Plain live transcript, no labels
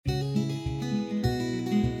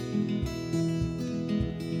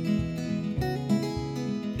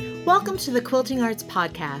Welcome to the Quilting Arts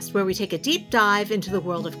Podcast, where we take a deep dive into the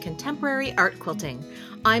world of contemporary art quilting.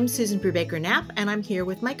 I'm Susan Brubaker-Knapp, and I'm here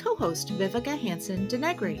with my co-host, Vivica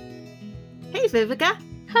Hanson-Denegri. Hey, Vivica.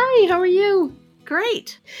 Hi, how are you?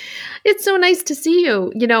 Great. It's so nice to see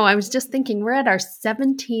you. I was just thinking we're at our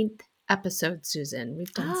 17th episode, Susan.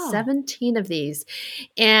 We've done 17 of these.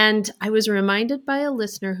 And I was reminded by a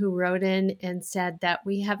listener who wrote in and said that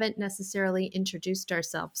we haven't necessarily introduced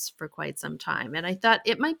ourselves for quite some time. And I thought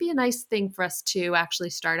it might be a nice thing for us to actually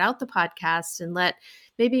start out the podcast and let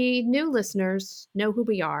maybe new listeners know who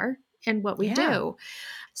we are and what we do.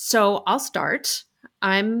 So I'll start.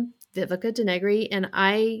 I'm Vivica Denegri, and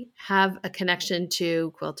I have a connection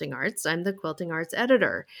to Quilting Arts. I'm the Quilting Arts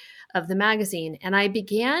editor of the magazine, and I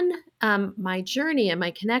began my journey and my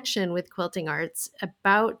connection with Quilting Arts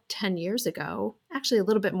about 10 years ago, actually a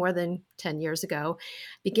little bit more than 10 years ago.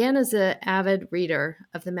 Began as an avid reader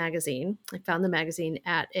of the magazine. I found the magazine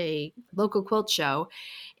at a local quilt show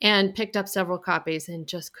and picked up several copies and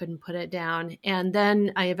just couldn't put it down. And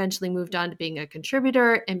then I eventually moved on to being a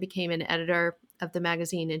contributor and became an editor of the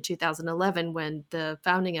magazine in 2011 when the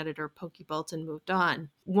founding editor, Pokey Bolton, moved on.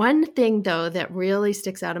 One thing, though, that really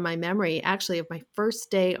sticks out in my memory, actually, of my first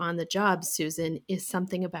day on the job, Susan, is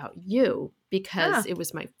something about you, because it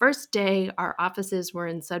was my first day. Our offices were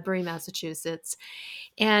in Sudbury, Massachusetts.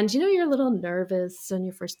 And, you're a little nervous on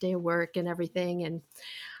your first day of work and everything. And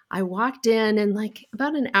I walked in, and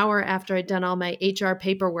about an hour after I'd done all my HR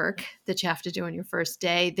paperwork that you have to do on your first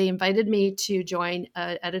day, they invited me to join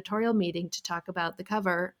an editorial meeting to talk about the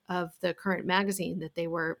cover of the current magazine that they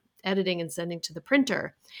were editing and sending to the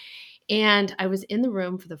printer. And I was in the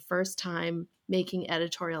room for the first time making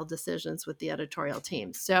editorial decisions with the editorial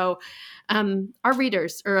team. So our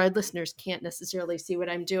readers or our listeners can't necessarily see what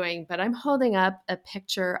I'm doing, but I'm holding up a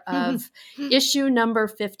picture of issue number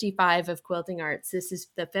 55 of Quilting Arts. This is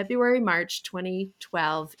the February-March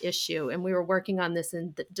 2012 issue, and we were working on this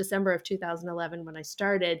in December of 2011 when I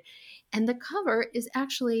started. And the cover is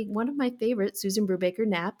actually one of my favorite Susan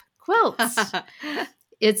Brubaker-Knapp quilts.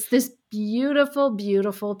 It's this beautiful,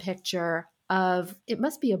 beautiful picture of, it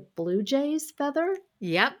must be a blue jay's feather.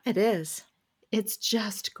 Yep, it is. It's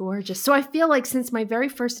just gorgeous. So I feel like since my very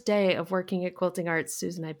first day of working at Quilting Arts,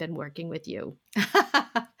 Susan, I've been working with you.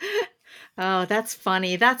 Oh, that's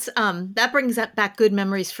funny. That brings back good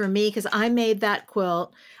memories for me, because I made that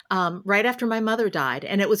quilt right after my mother died.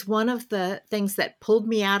 And it was one of the things that pulled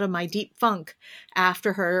me out of my deep funk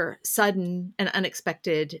after her sudden and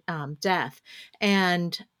unexpected death.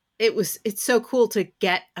 And it's so cool to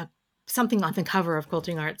get something on the cover of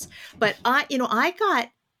Quilting Arts. But I got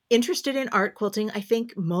interested in art quilting, I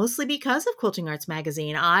think mostly because of Quilting Arts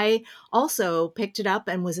magazine. I also picked it up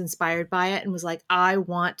and was inspired by it and was like, I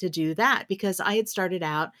want to do that, because I had started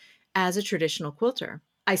out as a traditional quilter.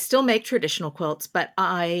 I still make traditional quilts, but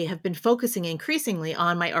I have been focusing increasingly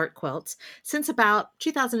on my art quilts since about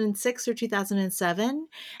 2006 or 2007.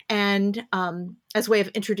 And as a way of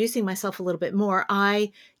introducing myself a little bit more,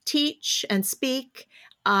 I teach and speak.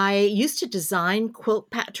 I used to design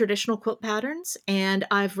traditional quilt patterns, and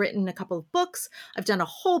I've written a couple of books. I've done a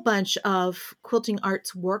whole bunch of quilting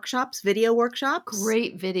arts workshops, video workshops.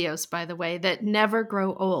 Great videos, by the way, that never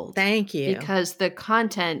grow old. Thank you. Because the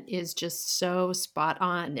content is just so spot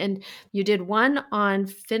on. And you did one on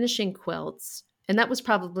finishing quilts, and that was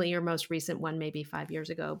probably your most recent one, maybe 5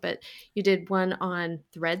 years ago. But you did one on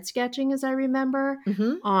thread sketching, as I remember,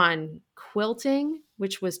 on quilting,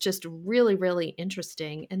 which was just really, really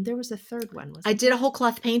interesting. And there was a third one. I did a whole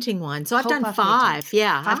cloth painting one. So I've done 5.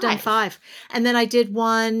 Yeah, I've done 5. And then I did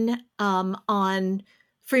one on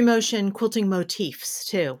free motion quilting motifs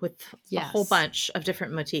too, with a whole bunch of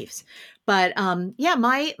different motifs. But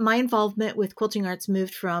my involvement with Quilting Arts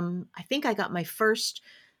moved from, I think I got my first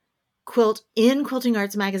quilt in Quilting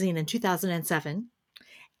Arts magazine in 2007.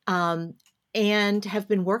 And have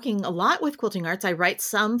been working a lot with Quilting Arts. I write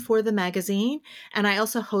some for the magazine, and I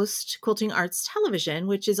also host Quilting Arts Television,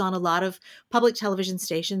 which is on a lot of public television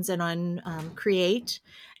stations and on Create.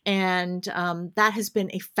 And that has been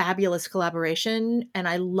a fabulous collaboration. And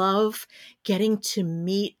I love getting to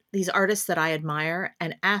meet these artists that I admire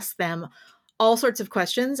and ask them all sorts of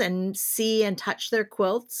questions and see and touch their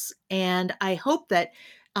quilts. And I hope that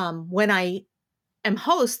when I am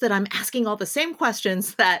host, that I'm asking all the same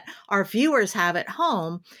questions that our viewers have at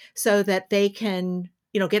home, so that they can,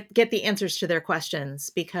 get the answers to their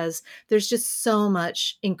questions, because there's just so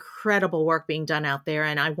much incredible work being done out there.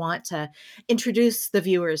 And I want to introduce the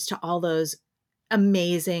viewers to all those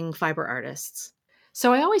amazing fiber artists.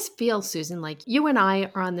 So I always feel, Susan, like you and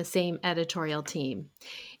I are on the same editorial team.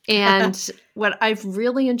 And what I've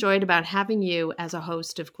really enjoyed about having you as a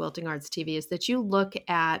host of Quilting Arts TV is that you look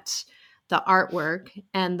at the artwork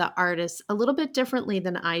and the artists a little bit differently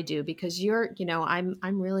than I do, because I'm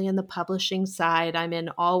really in the publishing side.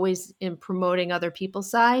 Always in promoting other people's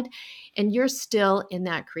side, and you're still in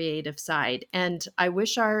that creative side. And I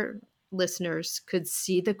wish our listeners could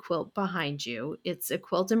see the quilt behind you. It's a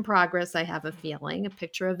quilt in progress, I have a feeling, a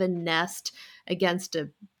picture of a nest against a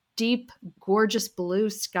deep, gorgeous blue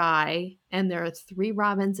sky, and there are 3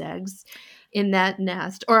 robin's eggs in that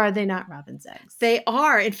nest. Or are they not robin's eggs? They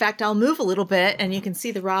are. In fact, I'll move a little bit and you can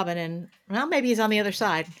see the robin, and well, maybe he's on the other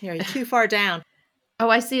side. Here, he's too far down. Oh,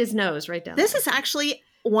 I see his nose right down This there. is actually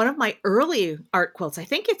one of my early art quilts. I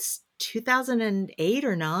think it's 2008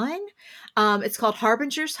 or 9. It's called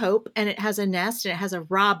Harbinger's Hope, and it has a nest and it has a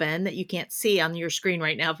robin that you can't see on your screen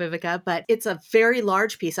right now, Vivica, but it's a very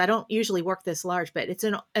large piece. I don't usually work this large, but it's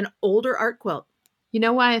an older art quilt. You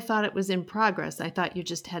know why I thought it was in progress? I thought you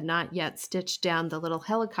just had not yet stitched down the little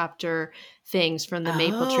helicopter things from the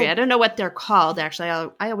maple tree. I don't know what they're called, actually.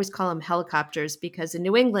 I always call them helicopters, because in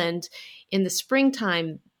New England, in the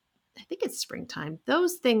springtime, I think it's springtime,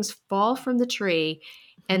 those things fall from the tree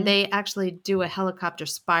and they actually do a helicopter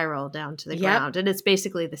spiral down to the ground. And it's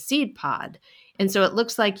basically the seed pod. And so it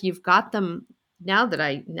looks like you've got them. Now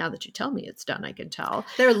that you tell me it's done, I can tell.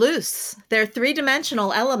 They're loose. They're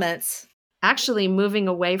 3-dimensional elements. Actually moving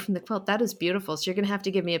away from the quilt. That is beautiful. So you're going to have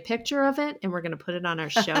to give me a picture of it, and we're going to put it on our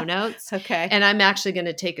show notes. Okay. And I'm actually going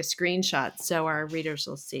to take a screenshot so our readers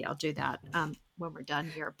will see. I'll do that when we're done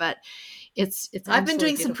here. But it's I've been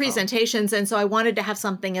doing beautiful. some presentations, and so I wanted to have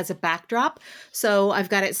something as a backdrop. So I've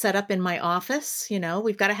got it set up in my office.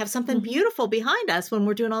 We've got to have something beautiful behind us when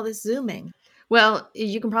we're doing all this Zooming. Well,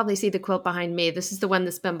 you can probably see the quilt behind me. This is the one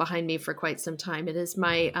that's been behind me for quite some time. It is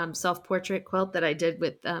my self-portrait quilt that I did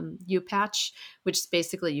with UPatch, which is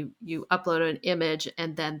basically you upload an image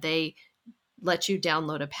and then they let you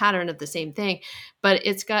download a pattern of the same thing. But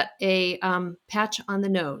it's got a patch on the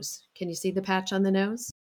nose. Can you see the patch on the nose?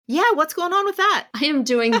 Yeah, what's going on with that? I am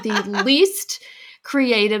doing the least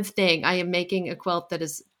creative thing. I am making a quilt that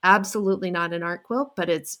is absolutely not an art quilt, but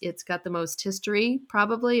it's got the most history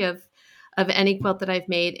probably of any quilt that I've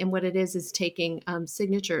made. And what it is taking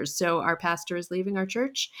signatures. So our pastor is leaving our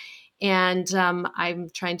church, and I'm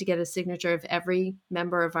trying to get a signature of every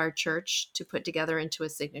member of our church to put together into a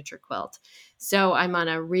signature quilt. So I'm on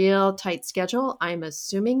a real tight schedule. I'm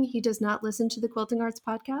assuming he does not listen to the Quilting Arts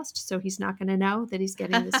podcast, so he's not going to know that he's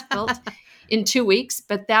getting this quilt in 2 weeks.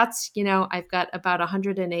 But that's, I've got about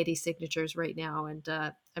 180 signatures right now, and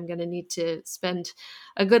I'm going to need to spend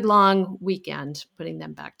a good long weekend putting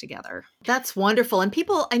them back together. That's wonderful. And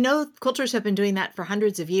I know quilters have been doing that for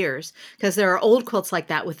hundreds of years, because there are old quilts like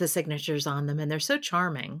that with the signatures on them, and they're so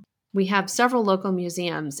charming. We have several local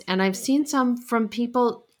museums, and I've seen some from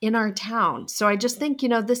people in our town. So I just think,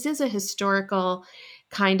 this is a historical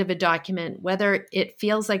kind of a document, whether it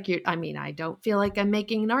feels like I don't feel like I'm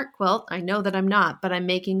making an art quilt. I know that I'm not, but I'm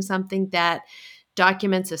making something that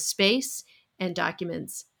documents a space and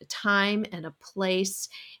documents a time and a place,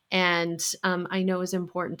 and I know is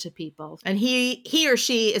important to people. And he or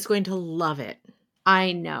she is going to love it.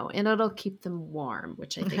 I know, and it'll keep them warm,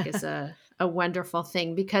 which I think is a wonderful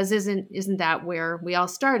thing, because isn't that where we all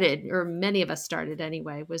started, or many of us started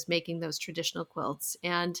anyway, was making those traditional quilts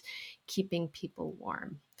and keeping people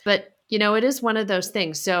warm. But, it is one of those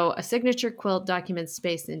things. So a signature quilt documents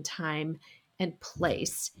space and time and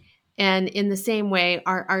place. And in the same way,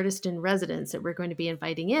 our artist in residence that we're going to be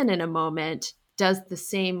inviting in a moment does the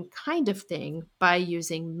same kind of thing by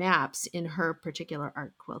using maps in her particular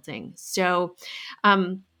art quilting. So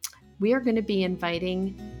we are going to be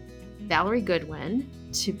inviting Valerie Goodwin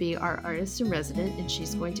to be our artist in residence, and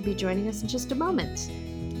she's going to be joining us in just a moment.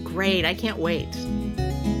 Great. I can't wait.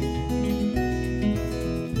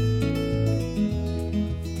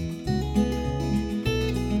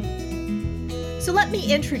 So let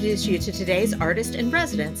me introduce you to today's artist in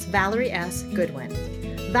residence, Valerie S. Goodwin.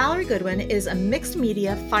 Valerie Goodwin is a mixed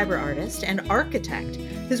media fiber artist and architect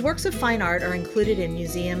whose works of fine art are included in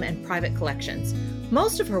museum and private collections.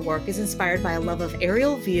 Most of her work is inspired by a love of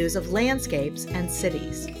aerial views of landscapes and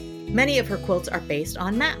cities. Many of her quilts are based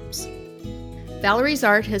on maps. Valerie's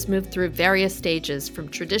art has moved through various stages, from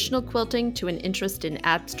traditional quilting to an interest in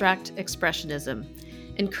abstract expressionism.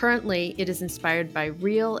 And currently, it is inspired by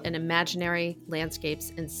real and imaginary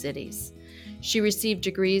landscapes and cities. She received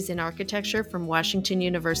degrees in architecture from Washington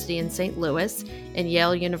University in St. Louis and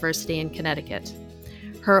Yale University in Connecticut.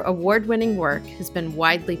 Her award-winning work has been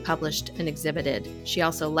widely published and exhibited. She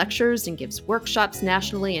also lectures and gives workshops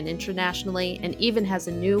nationally and internationally, and even has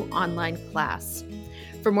a new online class.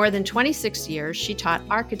 For more than 26 years, she taught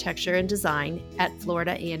architecture and design at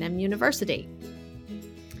Florida A&M University.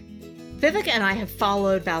 Vivek and I have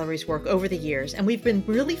followed Valerie's work over the years, and we've been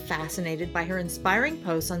really fascinated by her inspiring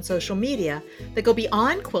posts on social media that go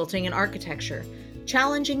beyond quilting and architecture,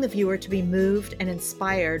 challenging the viewer to be moved and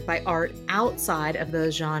inspired by art outside of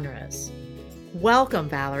those genres. Welcome,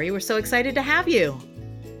 Valerie. We're so excited to have you.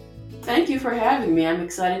 Thank you for having me. I'm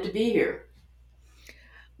excited to be here.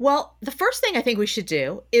 Well, the first thing I think we should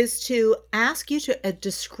do is to ask you to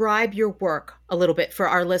describe your work a little bit for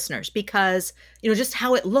our listeners because, just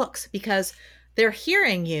how it looks, because they're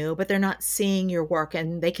hearing you, but they're not seeing your work,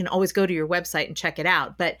 and they can always go to your website and check it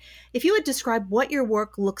out. But if you would describe what your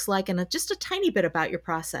work looks like and just a tiny bit about your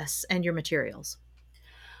process and your materials.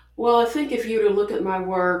 Well, I think if you were to look at my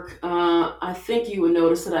work, I think you would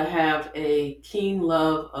notice that I have a keen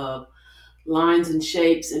love of lines and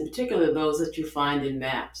shapes, in particular those that you find in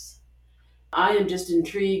maps. I am just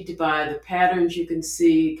intrigued by the patterns you can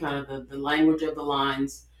see, kind of the language of the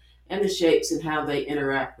lines and the shapes and how they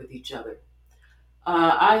interact with each other.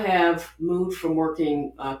 I have moved from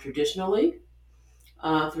working traditionally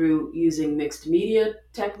through using mixed media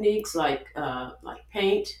techniques like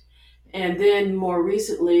paint. And then more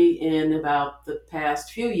recently, in about the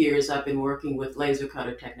past few years, I've been working with laser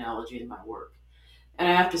cutter technology in my work. And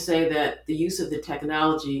I have to say that the use of the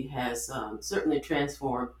technology has certainly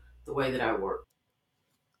transformed the way that I work.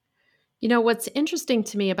 What's interesting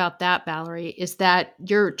to me about that, Valerie, is that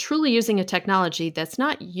you're truly using a technology that's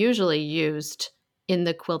not usually used in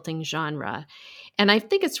the quilting genre. And I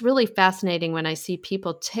think it's really fascinating when I see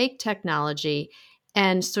people take technology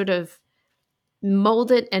and sort of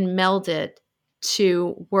mold it and meld it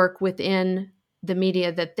to work within the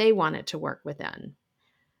media that they want it to work within.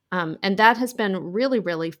 And that has been really,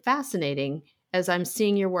 really fascinating as I'm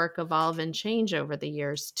seeing your work evolve and change over the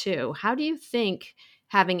years, too. How do you think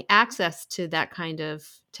having access to that kind of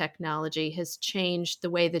technology has changed the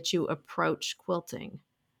way that you approach quilting?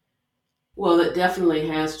 Well, it definitely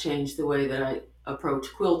has changed the way that I approach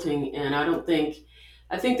quilting. And I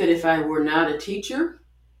think that if I were not a teacher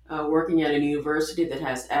working at a university that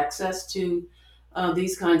has access to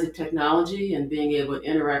these kinds of technology and being able to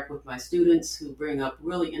interact with my students who bring up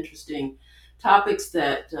really interesting topics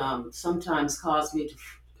that sometimes cause me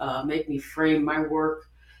to make me frame my work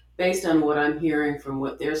based on what I'm hearing from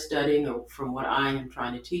what they're studying or from what I am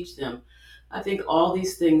trying to teach them. I think all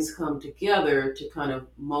these things come together to kind of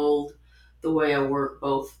mold the way I work,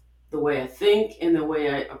 both the way I think and the way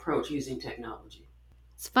I approach using technology.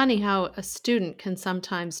 It's funny how a student can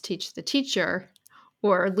sometimes teach the teacher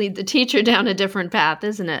or lead the teacher down a different path,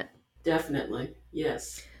 isn't it? Definitely,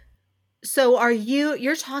 yes. So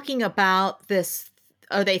you're talking about this,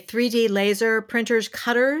 are they 3D laser printers,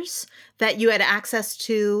 cutters that you had access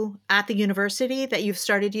to at the university that you've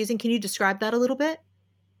started using? Can you describe that a little bit?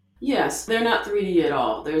 Yes, they're not 3D at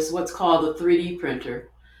all. There's what's called a 3D printer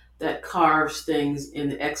that carves things in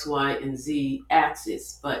the X, Y, and Z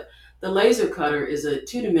axis. But the laser cutter is a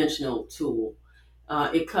two-dimensional tool.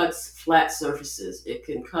 It cuts flat surfaces. It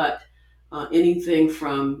can cut anything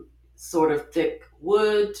from sort of thick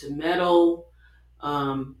wood to metal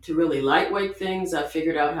to really lightweight things. I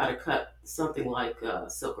figured out how to cut something like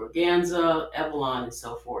silk organza, Evelyn, and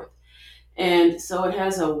so forth. And so it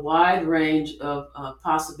has a wide range of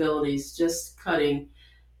possibilities, just cutting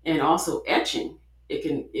and also etching.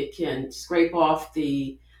 It can scrape off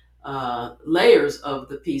the layers of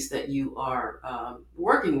the piece that you are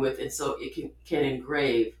working with, and so it can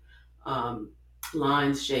engrave um,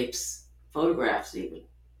 lines, shapes, photographs, even.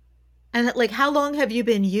 And like, how long have you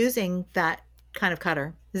been using that kind of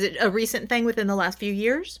cutter? Is it a recent thing within the last few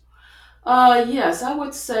years? Yes, I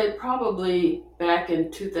would say probably back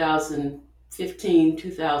in 2015,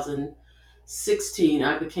 2016,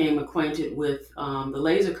 I became acquainted with the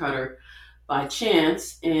laser cutter by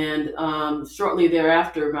chance. And shortly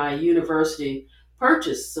thereafter, my university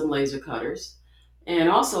purchased some laser cutters. And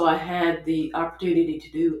also, I had the opportunity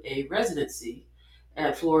to do a residency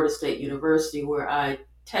at Florida State University where I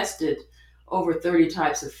tested over 30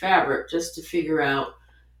 types of fabric just to figure out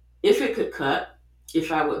if it could cut,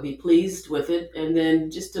 if I would be pleased with it, and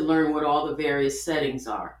then just to learn what all the various settings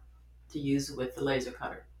are to use with the laser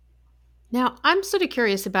cutter. Now, I'm sort of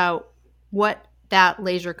curious about what that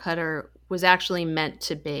laser cutter was actually meant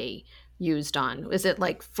to be used on. Is it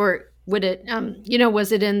like would it,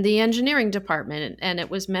 was it in the engineering department and it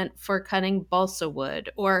was meant for cutting balsa wood?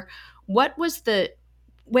 Or what was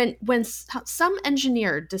when some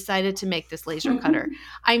engineer decided to make this laser cutter,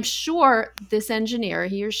 I'm sure this engineer,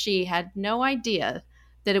 he or she, had no idea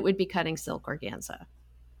that it would be cutting silk organza.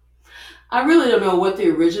 I really don't know what the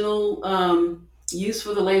original use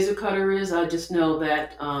for the laser cutter is. I just know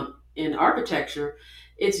that in architecture,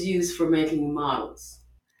 it's used for making models.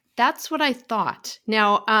 That's what I thought.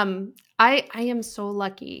 Now, I am so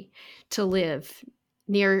lucky to live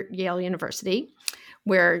near Yale University,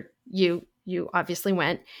 where you obviously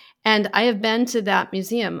went, and I have been to that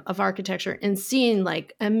museum of architecture and seen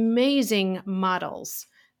like amazing models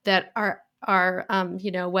that are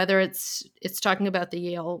whether it's talking about the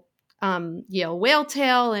Yale whale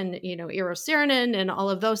tail and Eros Saarinen and all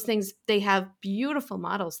of those things. They have beautiful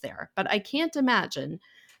models there, but I can't imagine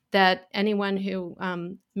that anyone who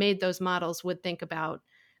made those models would think about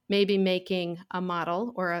maybe making a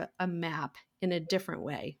model or a map in a different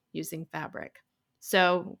way using fabric.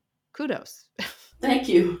 So kudos. Thank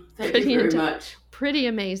you. Thank you pretty, very much. pretty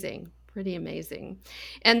amazing. Pretty amazing.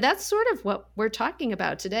 And that's sort of what we're talking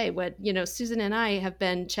about today. What, Susan and I have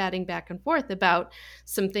been chatting back and forth about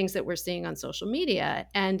some things that we're seeing on social media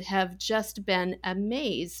and have just been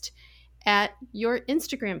amazed at your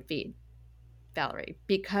Instagram feed, Valerie,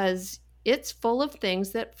 because it's full of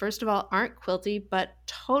things that, first of all, aren't quilty, but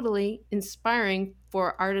totally inspiring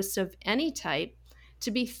for artists of any type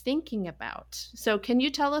to be thinking about. So, can you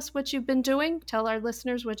tell us what you've been doing? Tell our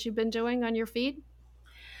listeners what you've been doing on your feed?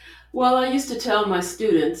 Well, I used to tell my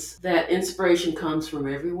students that inspiration comes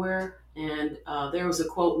from everywhere. And there was a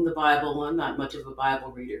quote in the Bible. I'm not much of a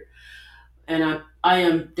Bible reader, and I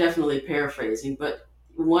am definitely paraphrasing, but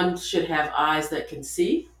one should have eyes that can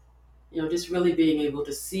see, just really being able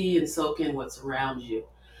to see and soak in what's around you.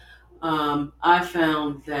 I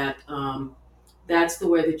found that that's the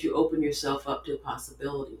way that you open yourself up to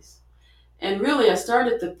possibilities. And really, I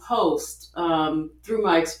started the post through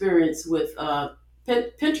my experience with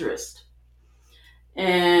Pinterest.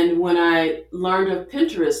 And when I learned of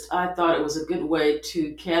Pinterest, I thought it was a good way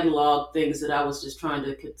to catalog things that I was just trying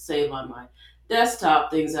to save on my desktop,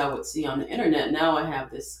 things I would see on the internet. Now I have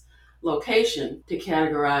this location to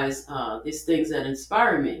categorize these things that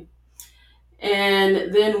inspire me.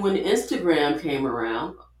 And then when Instagram came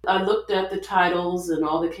around, I looked at the titles and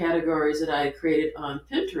all the categories that I had created on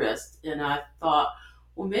Pinterest, and I thought,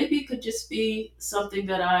 well, maybe it could just be something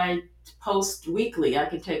that I post weekly. I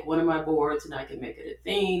can take one of my boards and I can make it a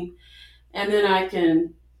theme, and then I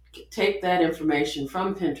can take that information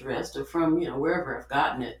from Pinterest or from wherever I've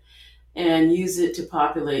gotten it and use it to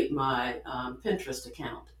populate my Pinterest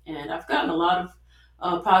account. And I've gotten a lot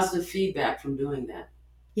of positive feedback from doing that.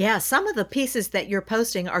 Yeah, some of the pieces that you're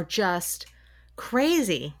posting are just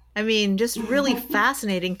crazy. I mean, just really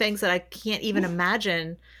fascinating things that I can't even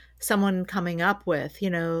imagine someone coming up with.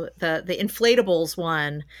 The inflatables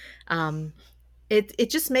one. It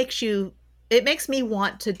just it makes me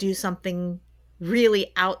want to do something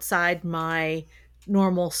really outside my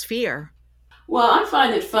normal sphere. Well, I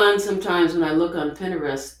find it fun sometimes when I look on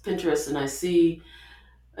Pinterest, and I see,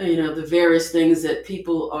 the various things that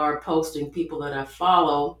people are posting, people that I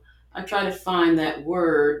follow. I try to find that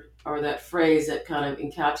word or that phrase that kind of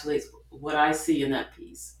encapsulates what I see in that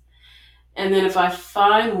piece. And then if I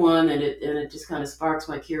find one and it just kind of sparks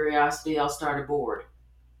my curiosity, I'll start a board.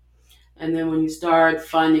 And then when you start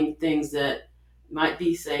finding things that might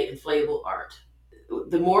be, say, inflatable art,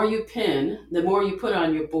 the more you pin, the more you put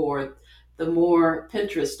on your board, the more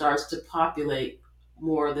Pinterest starts to populate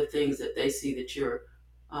more of the things that they see that you're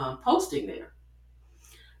posting there.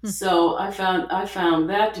 Hmm. So I found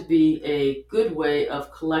that to be a good way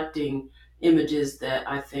of collecting images that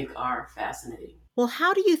I think are fascinating. Well,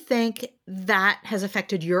 how do you think that has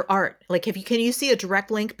affected your art? Like, can you see a direct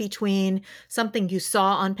link between something you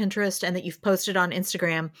saw on Pinterest and that you've posted on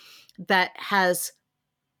Instagram that has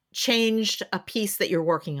changed a piece that you're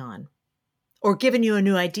working on or given you a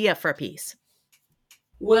new idea for a piece?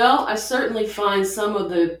 Well, I certainly find some of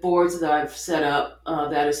the boards that I've set up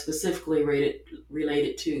that are specifically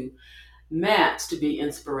related to maps to be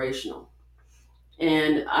inspirational.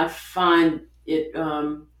 And I find it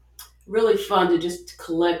really fun to just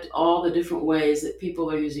collect all the different ways that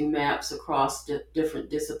people are using maps across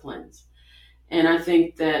different disciplines. And I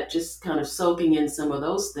think that just kind of soaking in some of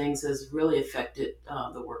those things has really affected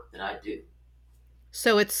the work that I do.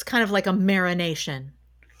 So it's kind of like a marination.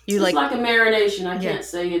 You It's like, like a marination. I yeah. can't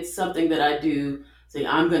say it's something that I do, say,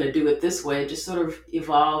 I'm going to do it this way. It just sort of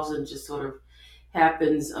evolves and just sort of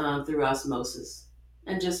happens through osmosis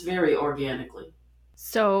and just very organically.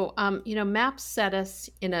 So, maps set us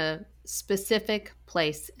in a specific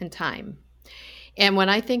place and time. And when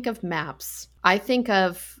I think of maps, I think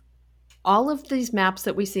of all of these maps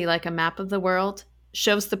that we see, like a map of the world,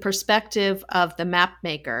 shows the perspective of the map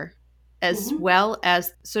maker as Hmm. well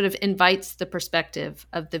as sort of invites the perspective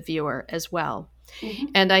of the viewer as well. Hmm.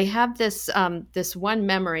 And I have this one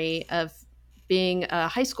memory of being a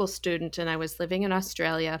high school student and I was living in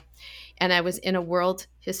Australia, and I was in a world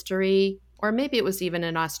history, or maybe it was even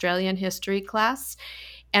an Australian history class.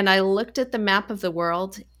 And I looked at the map of the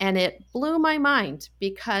world and it blew my mind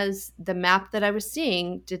because the map that I was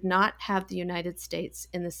seeing did not have the United States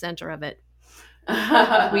in the center of it.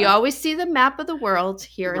 We always see the map of the world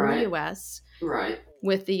here in the Right. US Right.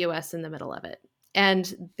 with the US in the middle of it.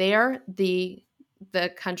 And there the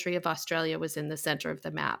country of Australia was in the center of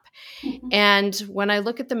the map. And when I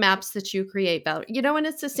look at the maps that you create, Val, and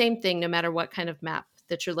it's the same thing no matter what kind of map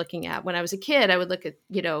that you're looking at. When I was a kid, I would look at,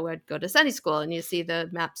 I'd go to Sunday school and you see the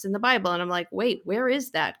maps in the Bible. And I'm like, wait, where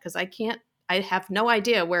is that? Because I have no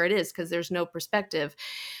idea where it is because there's no perspective.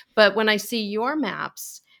 But when I see your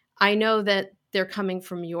maps, I know that they're coming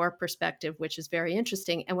from your perspective, which is very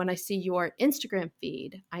interesting. And when I see your Instagram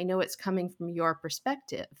feed, I know it's coming from your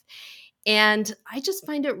perspective. And I just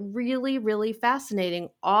find it really, really fascinating.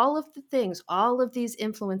 All of the things, all of these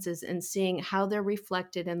influences, and seeing how they're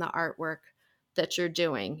reflected in the artwork that you're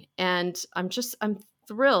doing. And I'm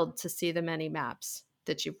thrilled to see the many maps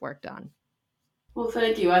that you've worked on. Well,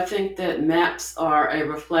 thank you. I think that maps are a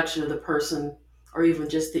reflection of the person or even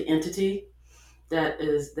just the entity that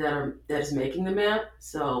is making the map.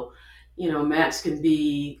 So, maps can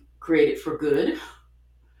be created for good.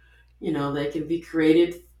 They can be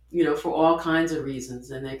created, for all kinds of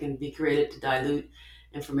reasons, and they can be created to dilute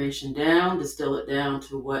information down, distill it down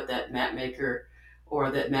to what that map maker or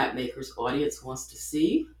that map maker's audience wants to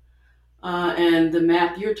see. And the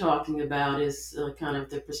map you're talking about is kind of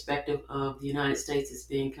the perspective of the United States as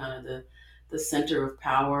being kind of the center of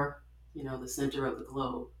power, the center of the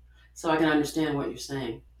globe. So I can understand what you're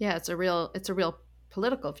saying. Yeah, it's a real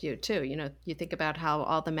political view too. You think about how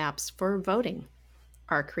all the maps for voting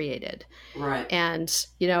are created. Right. And,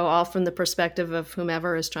 all from the perspective of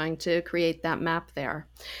whomever is trying to create that map there.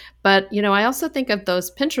 But, I also think of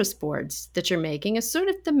those Pinterest boards that you're making as sort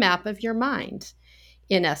of the map of your mind.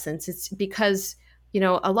 In essence, it's because,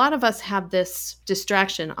 a lot of us have this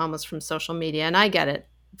distraction almost from social media, and I get it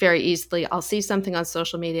very easily. I'll see something on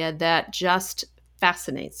social media that just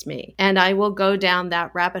fascinates me, and I will go down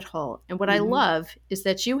that rabbit hole. And what I love is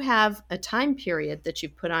that you have a time period that you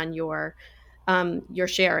put on your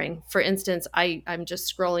sharing. For instance, I'm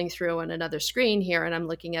just scrolling through on another screen here, and I'm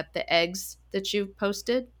looking at the eggs that you've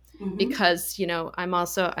posted. Because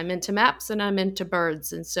I'm into maps and I'm into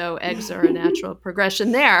birds, and so eggs are a natural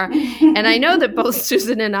progression there. And I know that both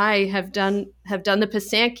Susan and I have done the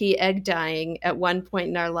Pisanki egg dyeing at one point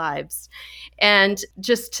in our lives, and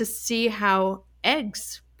just to see how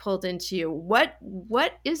eggs pulled into you. What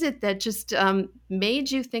is it that just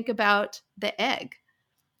made you think about the egg?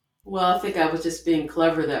 Well, I think I was just being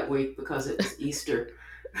clever that week because it was Easter.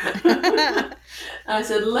 I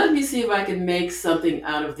said, let me see if I can make something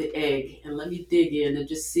out of the egg, and let me dig in and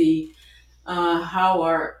just see how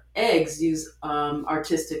our eggs use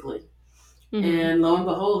artistically. And lo and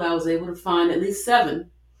behold, I was able to find at least 7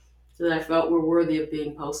 that I felt were worthy of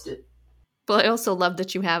being posted. Well, I also love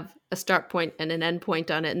that you have a start point and an end point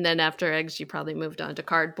on it, and then after eggs, you probably moved on to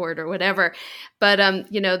cardboard or whatever. But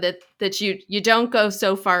that you don't go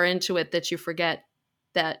so far into it that you forget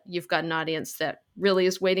that you've got an audience that really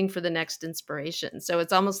is waiting for the next inspiration. So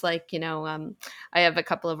it's almost like I have a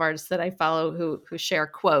couple of artists that I follow who share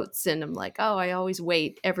quotes, and I'm like, oh, I always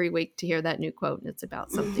wait every week to hear that new quote, and it's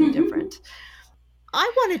about something different.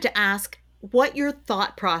 I wanted to ask what your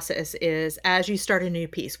thought process is as you start a new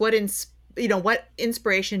piece. What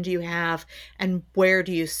inspiration do you have, and where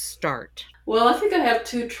do you start? Well, I think I have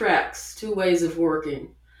 2 tracks, 2 ways of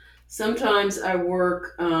working. Sometimes I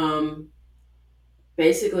work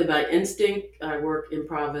basically by instinct. I work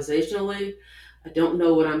improvisationally. I don't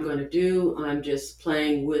know what I'm going to do. I'm just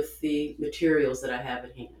playing with the materials that I have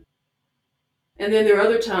at hand. And then there are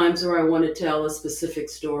other times where I want to tell a specific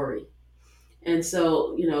story. And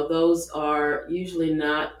so, those are usually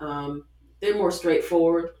not, they're more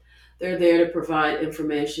straightforward. They're there to provide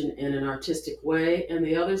information in an artistic way. And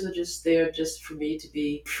the others are just there just for me to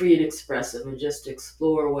be free and expressive and just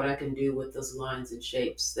explore what I can do with those lines and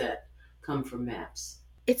shapes that come from maps.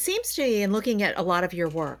 It seems to me, in looking at a lot of your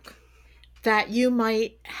work, that you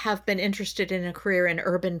might have been interested in a career in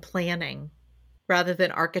urban planning rather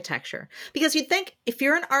than architecture. Because you'd think if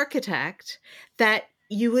you're an architect that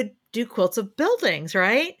you would do quilts of buildings,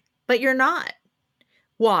 right? But you're not.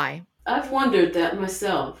 Why? I've wondered that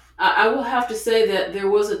myself. I will have to say that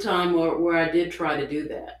there was a time where I did try to do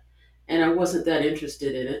that, and I wasn't that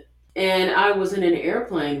interested in it. And I was in an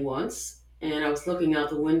airplane once, and I was looking out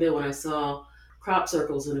the window and I saw crop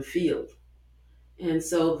circles in a field. And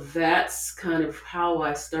so that's kind of how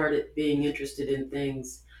I started being interested in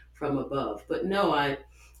things from above. But no, I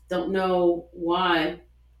don't know why.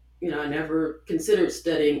 I never considered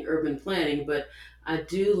studying urban planning, but I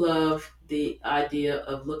do love the idea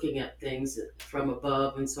of looking at things from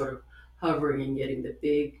above and sort of hovering and getting the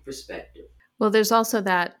big perspective. Well, there's also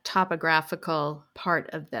that topographical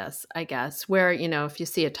part of this, I guess, where, if you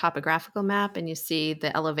see a topographical map and you see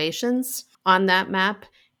the elevations on that map,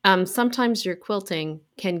 sometimes your quilting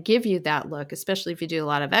can give you that look, especially if you do a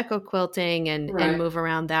lot of echo quilting and Right. move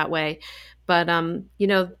around that way. But,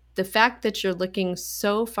 the fact that you're looking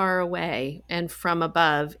so far away and from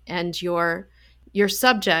above, and your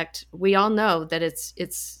subject, we all know that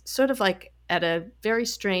it's sort of like at a very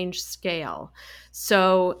strange scale.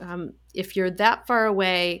 So if you're that far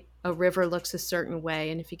away, a river looks a certain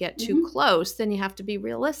way, and if you get too Hmm. close, then you have to be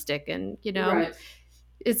realistic. And Right.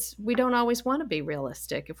 we don't always want to be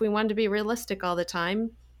realistic. If we wanted to be realistic all the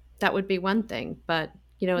time, that would be one thing. But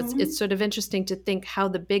it's Hmm. sort of interesting to think how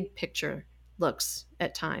the big picture looks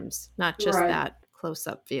at times, not just Right. that close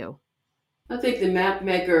up view. I think the map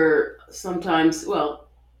maker sometimes, well,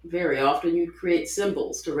 very often you create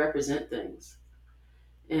symbols to represent things.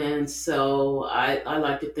 And so I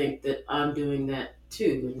like to think that I'm doing that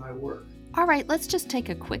too in my work. All right, let's just take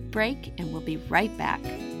a quick break and we'll be right back.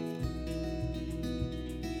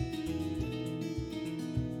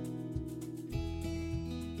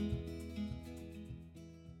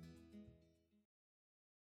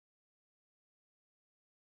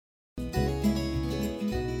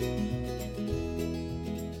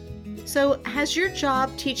 So, has your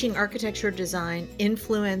job teaching architecture design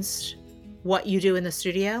influenced what you do in the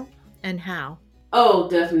studio, and how? Oh,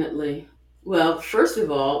 definitely. Well, first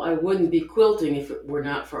of all, I wouldn't be quilting if it were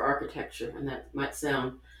not for architecture, and that might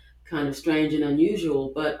sound kind of strange and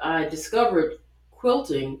unusual, but I discovered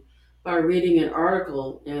quilting by reading an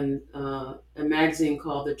article in a magazine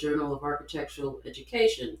called the Journal of Architectural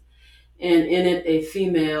Education. And in it, a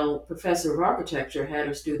female professor of architecture had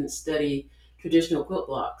her students study traditional quilt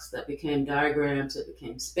blocks that became diagrams, that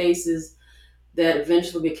became spaces, that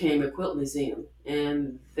eventually became a quilt museum.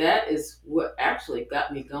 And that is what actually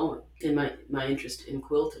got me going in my interest in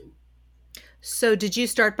quilting. So, did you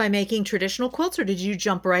start by making traditional quilts or did you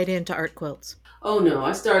jump right into art quilts? Oh no,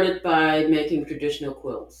 I started by making traditional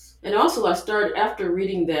quilts. And also, I started after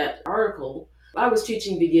reading that article. I was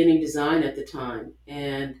teaching beginning design at the time,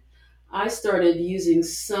 and I started using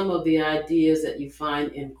some of the ideas that you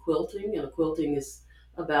find in quilting. Quilting is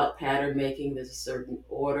about pattern making. There's a certain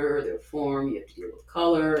order, their form, you have to deal with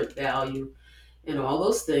color and value and all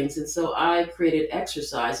those things. And so I created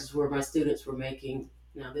exercises where my students were making,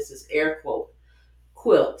 now this is air quote,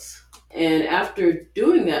 quilts. And after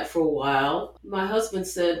doing that for a while, my husband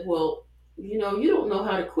said, well, you don't know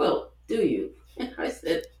how to quilt, do you? And I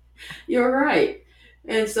said, you're right.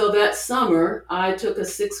 And so that summer, I took a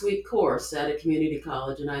 6-week course at a community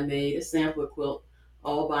college and I made a sampler quilt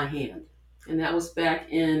all by hand. And that was back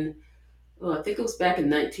in, well, I think it was back in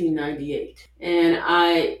 1998. And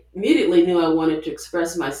I immediately knew I wanted to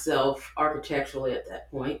express myself architecturally at that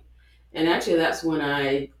point. And actually, that's when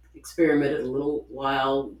I experimented a little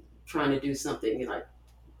while trying to do something like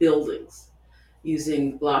buildings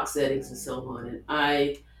using block settings and so on. And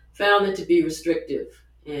I found it to be restrictive.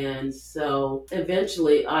 And so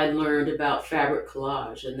eventually I learned about fabric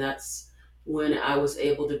collage, and that's when I was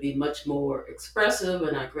able to be much more expressive,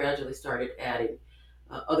 and I gradually started adding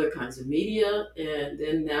other kinds of media. And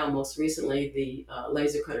then now, most recently, the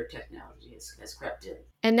laser cutter technology has crept in.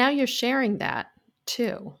 And now you're sharing that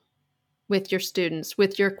too with your students,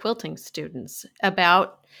 with your quilting students,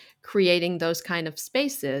 about creating those kind of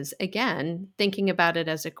spaces. Again, thinking about it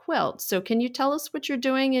as a quilt. So, can you tell us what you're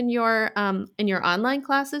doing in your online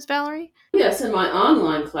classes, Valerie? Yes, in my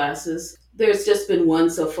online classes, there's just been one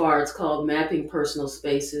so far. It's called Mapping Personal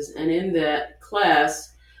Spaces. And in that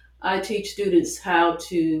class, I teach students how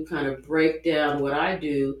to kind of break down what I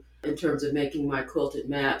do in terms of making my quilted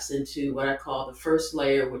maps into what I call the first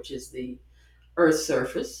layer, which is the earth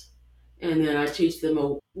surface. And then I teach them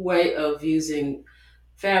a way of using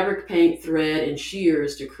fabric, paint, thread, and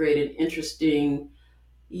shears to create an interesting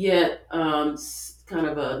yet kind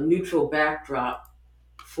of a neutral backdrop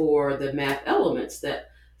for the map elements that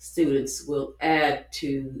students will add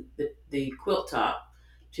to the quilt top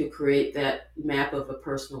to create that map of a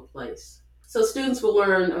personal place. So students will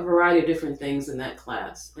learn a variety of different things in that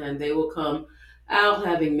class, and they will come out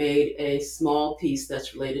having made a small piece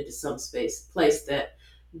that's related to some place that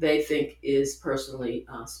they think is personally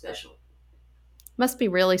special. Must be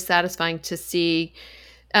really satisfying to see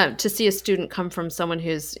to see a student come from someone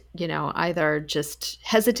who's, either just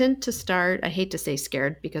hesitant to start. I hate to say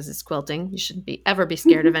scared because it's quilting. You shouldn't ever be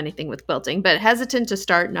scared of anything with quilting, but hesitant to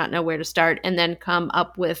start, not know where to start, and then come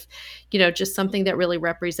up with, just something that really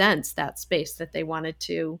represents that space that they wanted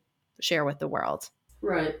to share with the world.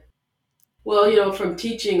 Right. Well, from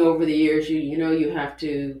teaching over the years, you have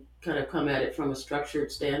to kind of come at it from a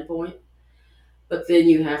structured standpoint, but then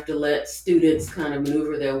you have to let students kind of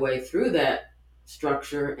maneuver their way through that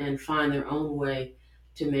structure and find their own way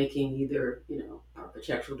to making either,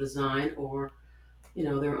 architectural design or,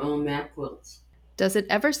 their own mat quilts. Does it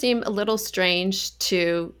ever seem a little strange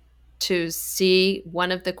to see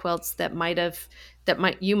one of the quilts you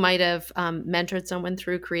might have mentored someone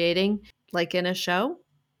through creating, like in a show?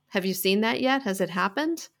 Have you seen that yet? Has it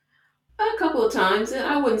happened? A couple of times, and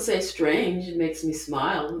I wouldn't say strange. It makes me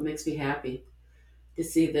smile. It makes me happy to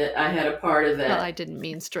see that I had a part of Well, I that. didn't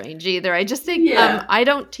mean strange either. I just think Yeah, I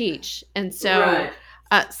don't teach. And so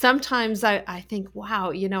right. sometimes I think,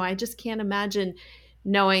 wow, I just can't imagine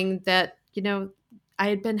knowing that, I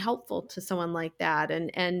had been helpful to someone like that,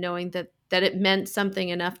 and knowing that it meant something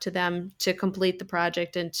enough to them to complete the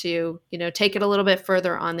project and to, take it a little bit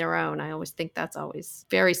further on their own. I always think that's always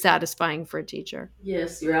very satisfying for a teacher.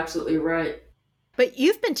 Yes, you're absolutely right. But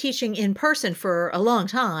you've been teaching in person for a long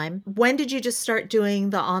time. When did you just start doing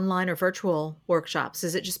the online or virtual workshops?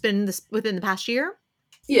 Has it just been within the past year?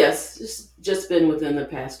 Yes, just been within the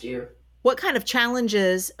past year. What kind of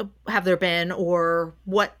challenges have there been, or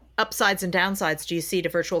what upsides and downsides do you see to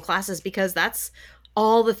virtual classes? Because that's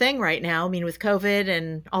all the thing right now. I mean, with COVID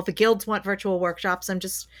and all the guilds want virtual workshops, I'm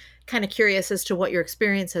just kind of curious as to what your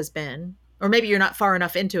experience has been. Or maybe you're not far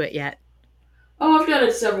enough into it yet. Oh, I've done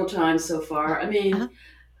it several times so far. I Uh-huh. mean,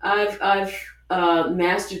 I've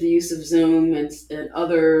mastered the use of Zoom and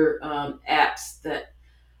other apps that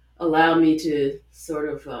allow me to sort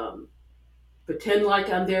of pretend like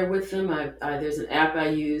I'm there with them. There's an app I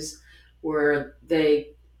use where the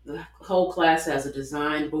whole class has a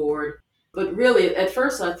design board. But really, at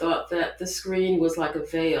first, I thought that the screen was like a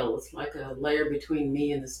veil. It's like a layer between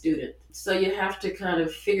me and the student. So you have to kind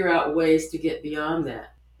of figure out ways to get beyond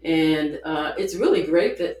that. And it's really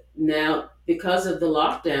great that now, because of the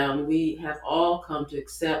lockdown, we have all come to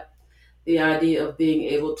accept the idea of being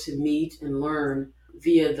able to meet and learn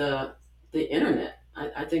via the internet.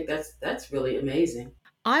 I think that's really amazing.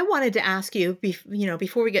 I wanted to ask you,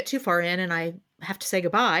 before we get too far in and I have to say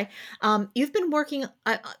goodbye, you've been working,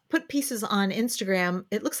 put pieces on Instagram.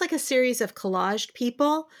 It looks like a series of collaged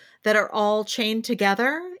people that are all chained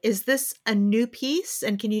together. Is this a new piece?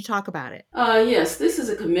 And can you talk about it? Yes, this is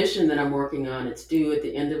a commission that I'm working on. It's due at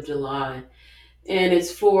the end of July, and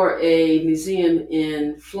it's for a museum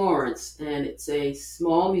in Florence. And it's a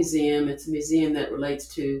small museum. It's a museum that relates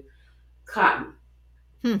to cotton.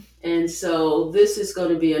 Hmm. And so this is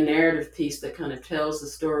going to be a narrative piece that kind of tells the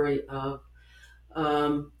story of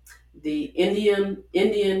um, the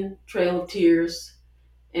Indian Trail of Tears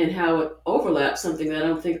and how it overlaps something that I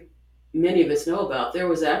don't think many of us know about. There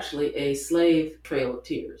was actually a slave Trail of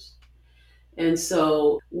Tears. And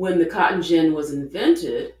so when the cotton gin was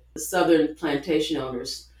invented, the southern plantation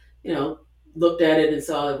owners, you know, looked at it and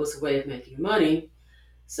saw it was a way of making money.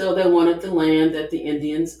 So they wanted the land that the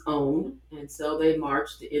Indians owned, and so they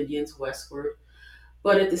marched the Indians westward.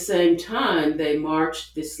 But at the same time, they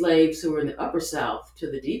marched the slaves who were in the upper South to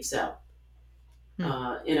the deep South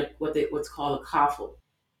Hmm. in what's called a coffle.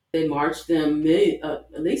 They marched them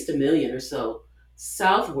at least a million or so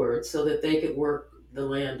southward so that they could work the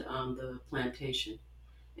land on the plantation.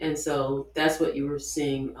 And so that's what you were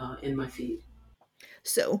seeing in my feed.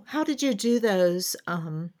 So, how did you do those,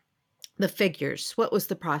 the figures? What was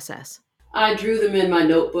the process? I drew them in my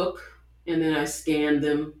notebook and then I scanned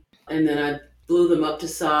them and then I blew them up to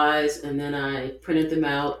size and then I printed them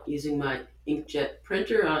out using my inkjet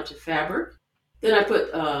printer onto fabric. Then I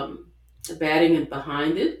put batting in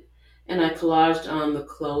behind it and I collaged on the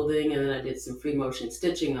clothing and then I did some free motion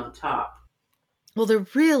stitching on top. Well, they're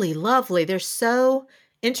really lovely. They're so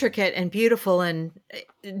intricate and beautiful and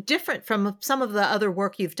different from some of the other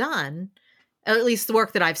work you've done, at least the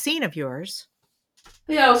work that I've seen of yours.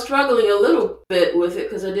 Yeah, I was struggling a little bit with it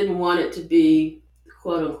because I didn't want it to be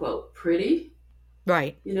quote unquote pretty,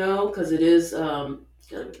 Right. because it is a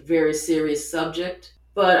very serious subject.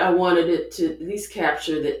 But I wanted it to at least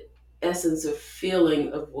capture the essence of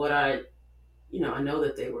feeling of what I know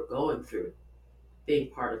that they were going through,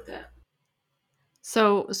 being part of that.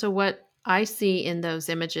 So what I see in those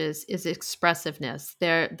images is expressiveness.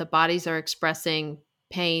 The bodies are expressing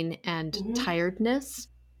pain and Hmm. tiredness.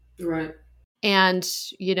 Right. And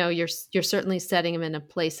you're certainly setting them in a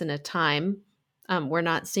place and a time. We're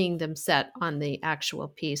not seeing them set on the actual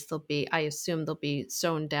piece. I assume they'll be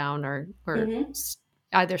sewn down or Hmm.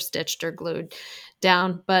 either stitched or glued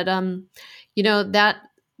down. But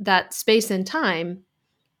that space and time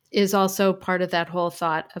is also part of that whole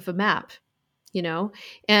thought of a map, you know,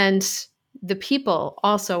 and the people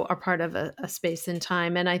also are part of a space and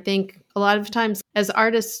time. And I think a lot of times as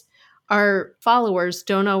artists, our followers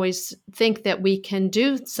don't always think that we can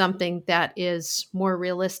do something that is more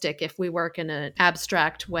realistic if we work in an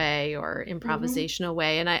abstract way or Hmm. improvisational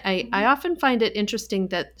way. And I Hmm. often find it interesting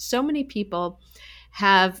that so many people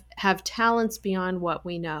have talents beyond what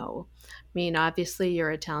we know. I mean, obviously,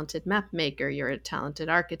 you're a talented map maker, you're a talented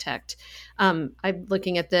architect. I'm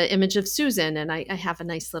looking at the image of Susan, and I have a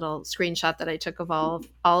nice little screenshot that I took of all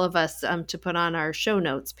of us to put on our show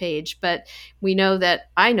notes page. But I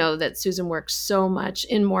know that Susan works so much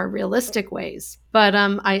in more realistic ways. But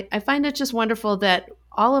I find it just wonderful that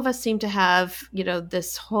all of us seem to have,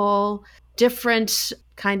 this whole different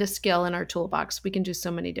kind of skill in our toolbox. We can do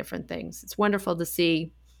so many different things. It's wonderful to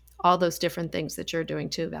see all those different things that you're doing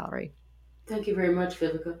too, Valerie. Thank you very much,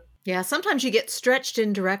 Vivica. Yeah, sometimes you get stretched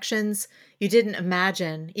in directions you didn't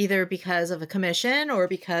imagine, either because of a commission or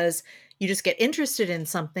because you just get interested in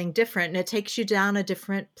something different and it takes you down a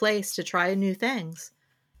different place to try new things.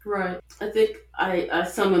 Right. I think I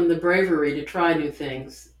summoned the bravery to try new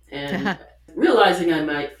things and realizing I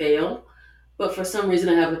might fail, but for some reason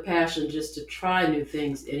I have a passion just to try new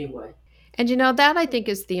things anyway. And that I think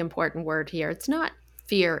is the important word here. It's not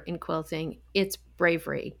fear in quilting, it's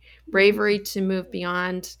bravery. Hmm. Bravery to move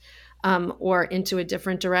beyond or into a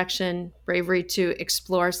different direction, bravery to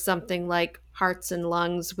explore something like hearts and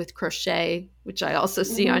lungs with crochet, which I also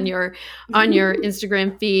see on Hmm. your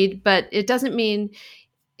Instagram feed, but it doesn't mean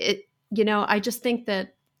it. I just think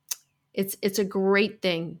that it's a great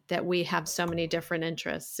thing that we have so many different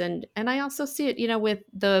interests, and I also see it with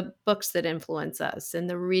the books that influence us and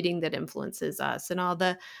the reading that influences us and all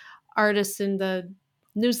the artists and the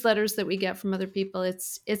newsletters that we get from other people.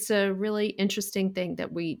 It's a really interesting thing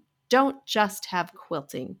that we don't just have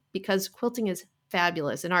quilting, because quilting is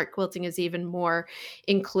fabulous and art quilting is even more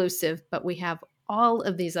inclusive, but we have all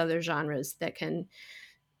of these other genres that can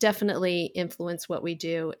definitely influence what we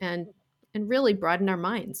do and really broaden our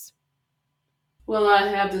minds. Well, I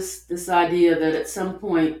have this idea that at some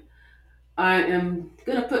point I am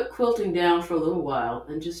gonna put quilting down for a little while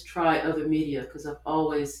and just try other media because I've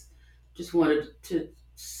always just wanted to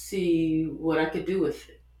see what I could do with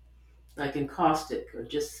it, like encaustic or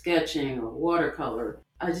just sketching or watercolor.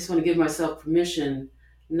 I just want to give myself permission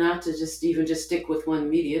not to just stick with one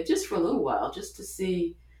media just for a little while, just to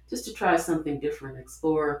see, just to try something different,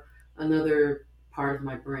 explore another part of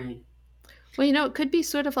my brain. Well, it could be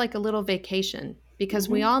sort of like a little vacation, because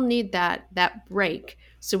we Hmm. all need that break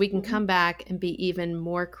so we can Hmm. come back and be even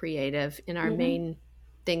more creative in our Hmm. main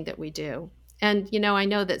thing that we do. And I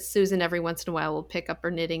know that Susan every once in a while will pick up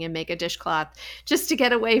her knitting and make a dishcloth just to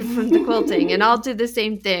get away from the quilting, and I'll do the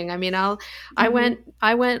same thing. I mean, Hmm.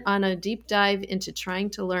 I went on a deep dive into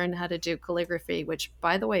trying to learn how to do calligraphy, which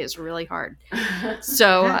by the way is really hard.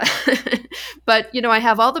 So, but I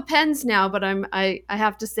have all the pens now, but I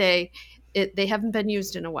have to say, they haven't been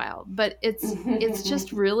used in a while. But it's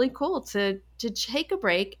just really cool to take a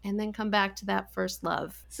break and then come back to that first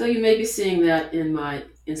love. So you may be seeing that in my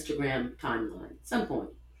Instagram timeline at some point.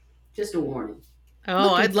 Just a warning. Oh,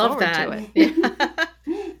 Looking I'd love forward to that. it.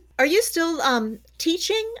 Yeah. Are you still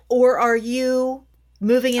teaching or are you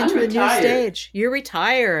moving I'm into a new retired. stage? You're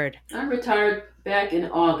retired. I retired back in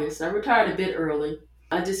August. I retired a bit early.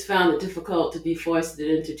 I just found it difficult to be foisted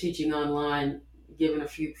into teaching online, given a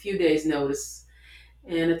few days notice.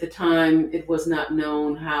 And at the time, it was not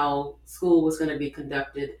known how school was going to be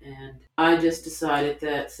conducted. And I just decided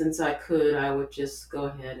that since I could, I would just go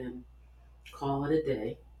ahead and call it a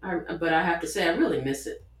day. But I have to say, I really miss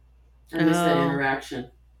it. I miss that Oh. interaction.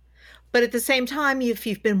 But at the same time, if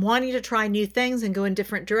you've been wanting to try new things and go in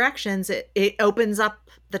different directions, it opens up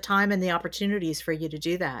the time and the opportunities for you to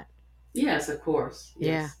do that. Yes, of course.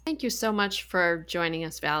 Yeah. Yes. Thank you so much for joining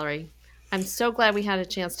us, Valerie. I'm so glad we had a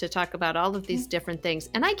chance to talk about all of these different things,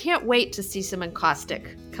 and I can't wait to see some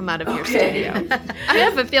encaustic come out of your Okay. studio. I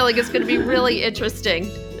have a feeling it's going to be really interesting.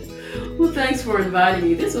 Well, thanks for inviting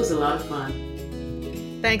me. This was a lot of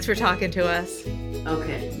fun. Thanks for talking to us.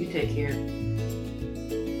 Okay, you take care.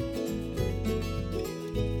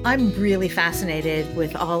 I'm really fascinated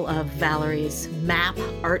with all of Valerie's map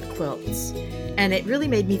art quilts. And it really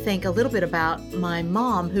made me think a little bit about my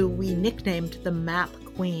mom, who we nicknamed the Map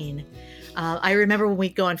Queen. I remember when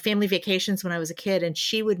we'd go on family vacations when I was a kid, and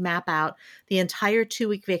she would map out the entire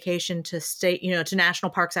 2-week vacation to state, to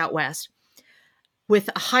national parks out west. with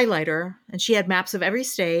a highlighter, and she had maps of every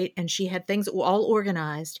state, and she had things all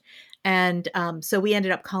organized. And so we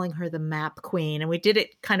ended up calling her the Map Queen, and we did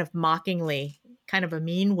it kind of mockingly, kind of a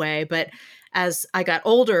mean way. But as I got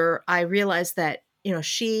older, I realized that,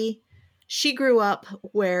 she grew up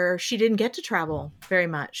where she didn't get to travel very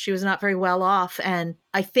much. She was not very well off. And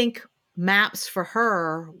I think maps for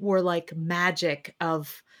her were like magic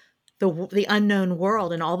of the unknown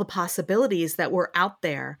world and all the possibilities that were out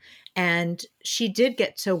there. And she did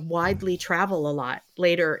get to widely travel a lot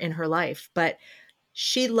later in her life, but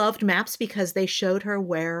she loved maps because they showed her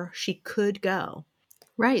where she could go.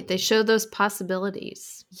 Right. They show those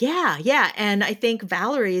possibilities. Yeah, yeah. And I think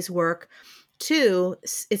Valerie's work too,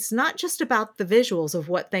 it's not just about the visuals of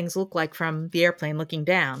what things look like from the airplane looking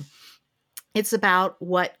down. It's about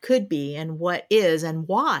what could be and what is and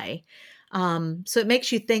why. So it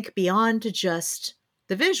makes you think beyond just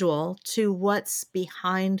the visual to what's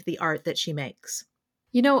behind the art that she makes.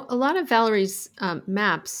 A lot of Valerie's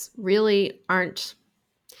maps really aren't,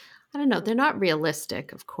 I don't know, they're not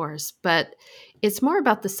realistic, of course, but it's more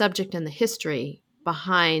about the subject and the history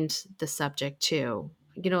behind the subject, too.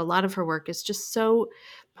 A lot of her work is just so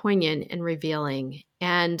poignant and revealing.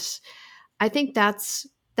 And I think that's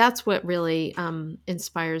what really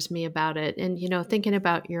inspires me about it. And, thinking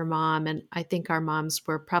about your mom, and I think our moms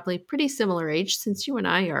were probably pretty similar age since you and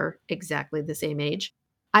I are exactly the same age.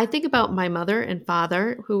 I think about my mother and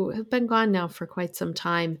father, who have been gone now for quite some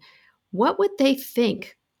time. What would they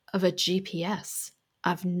think of a GPS,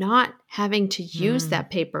 of not having to use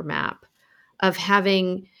that paper map, of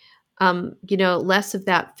having, less of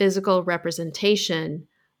that physical representation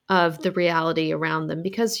of the reality around them?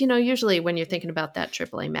 Because, usually when you're thinking about that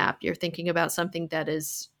AAA map, you're thinking about something that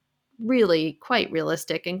is really quite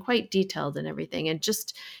realistic and quite detailed and everything. And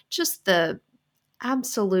just the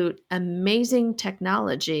absolute amazing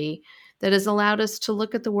technology that has allowed us to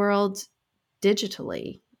look at the world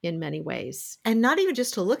digitally in many ways. And not even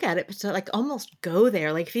just to look at it, but to like almost go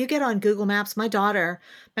there. Like if you get on Google Maps, my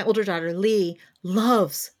older daughter, Lee,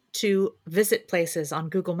 loves to visit places on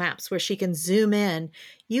Google Maps where she can zoom in.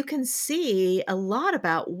 You can see a lot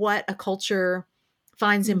about what a culture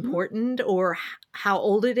finds important, or how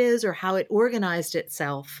old it is, or how it organized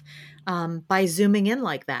itself by zooming in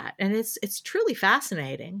like that. And it's truly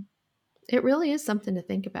fascinating. It really is something to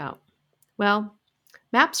think about. Well,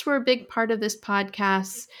 maps were a big part of this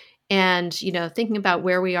podcast. And, thinking about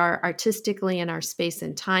where we are artistically in our space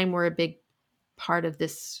and time were a big part of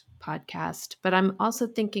this podcast. But I'm also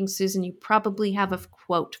thinking, Susan, you probably have a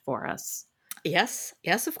quote for us. Yes,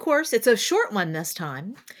 of course. It's a short one this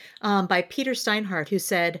time, by Peter Steinhardt, who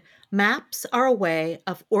said, "Maps are a way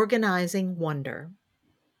of organizing wonder."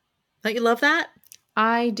 Don't you love that?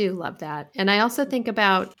 I do love that. And I also think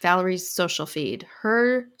about Valerie's social feed.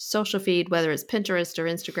 Her social feed, whether it's Pinterest or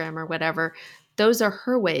Instagram or whatever, those are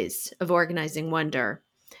her ways of organizing wonder.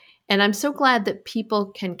 And I'm so glad that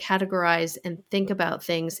people can categorize and think about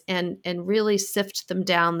things and really sift them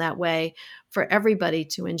down that way for everybody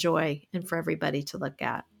to enjoy and for everybody to look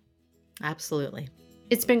at. Absolutely.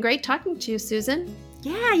 It's been great talking to you, Susan.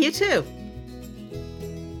 Yeah, you too.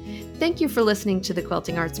 Thank you for listening to the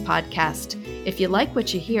Quilting Arts Podcast. If you like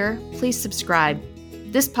what you hear, please subscribe.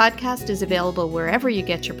 This podcast is available wherever you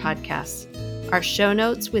get your podcasts. Our show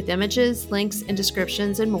notes with images, links, and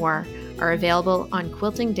descriptions and more are available on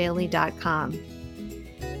quiltingdaily.com.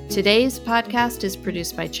 Today's podcast is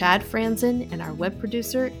produced by Chad Franzen, and our web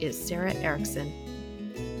producer is Sarah Erickson.